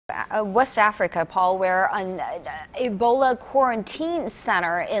West Africa, Paul, where an Ebola quarantine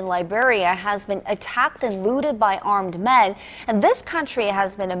center in Liberia has been attacked and looted by armed men. And this country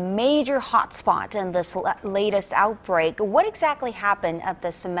has been a major hotspot in this latest outbreak. What exactly happened at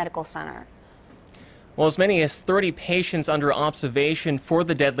this medical center? Well, as many as 30 patients under observation for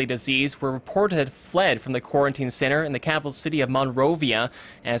the deadly disease were reported to have fled from the quarantine center in the capital city of Monrovia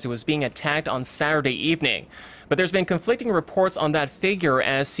as it was being attacked on Saturday evening. But there's been conflicting reports on that figure,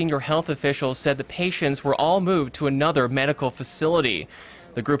 as senior health officials said the patients were all moved to another medical facility.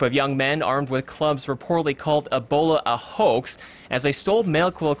 The group of young men armed with clubs reportedly called Ebola a hoax, as they stole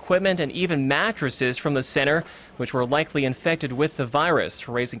medical equipment and even mattresses from the center, which were likely infected with the virus,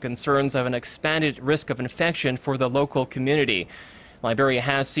 raising concerns of an expanded risk of infection for the local community. Liberia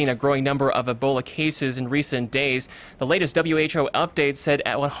has seen a growing number of Ebola cases in recent days. The latest WHO update said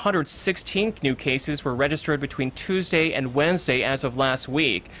 116 new cases were registered between Tuesday and Wednesday as of last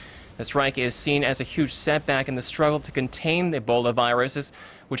week. The strike is seen as a huge setback in the struggle to contain the Ebola viruses,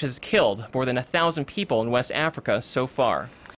 which has killed more than 1,000 people in West Africa so far.